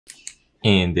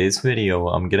In this video,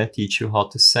 I'm gonna teach you how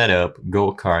to set up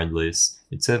GoCardless.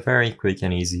 It's a very quick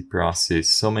and easy process,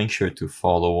 so make sure to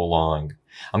follow along.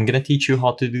 I'm gonna teach you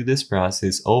how to do this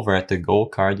process over at the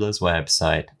GoCardless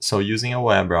website. So using a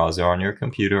web browser on your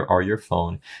computer or your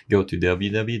phone, go to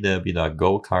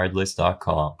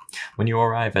www.gocardless.com. When you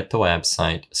arrive at the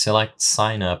website, select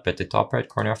Sign Up at the top right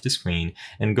corner of the screen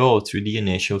and go through the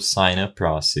initial sign up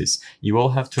process. You will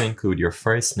have to include your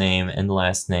first name and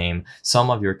last name, some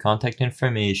of your contact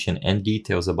information and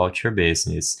details about your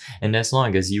business. And as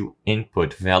long as you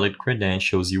input valid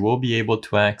credentials, you will be able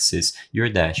to access your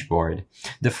dashboard.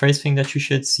 The first thing that you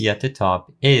should see at the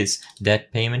top is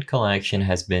that payment collection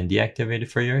has been deactivated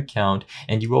for your account,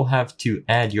 and you will have to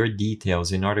add your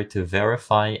details in order to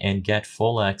verify and get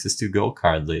full access to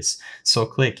GoCardless. So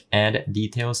click Add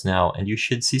Details now and you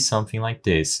should see something like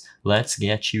this. Let's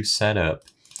get you set up.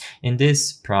 In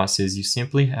this process, you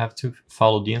simply have to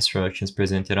follow the instructions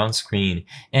presented on screen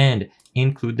and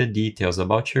include the details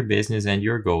about your business and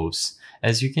your goals.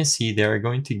 As you can see, they are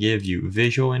going to give you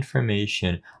visual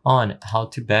information on how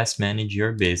to best manage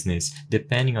your business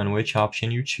depending on which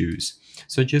option you choose.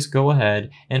 So just go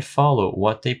ahead and follow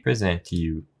what they present to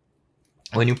you.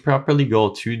 When you properly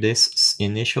go through this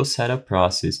initial setup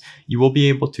process, you will be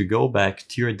able to go back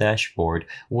to your dashboard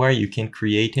where you can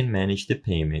create and manage the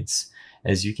payments.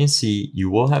 As you can see,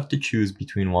 you will have to choose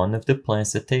between one of the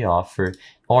plans that they offer,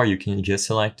 or you can just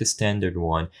select the standard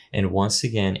one and once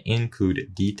again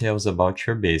include details about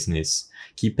your business.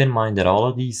 Keep in mind that all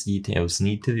of these details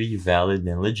need to be valid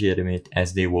and legitimate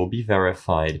as they will be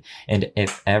verified, and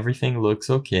if everything looks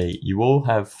okay, you will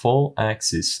have full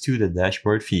access to the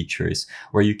dashboard features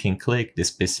where you can click the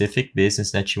specific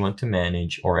business that you want to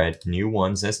manage or add new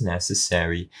ones as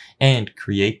necessary and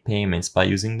create payments by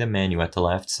using the menu at the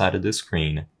left side of the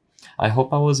screen. I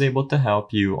hope I was able to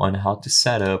help you on how to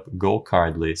set up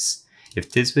GoCardless.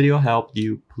 If this video helped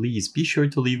you, please be sure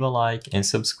to leave a like and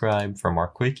subscribe for more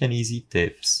quick and easy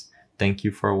tips. Thank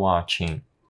you for watching.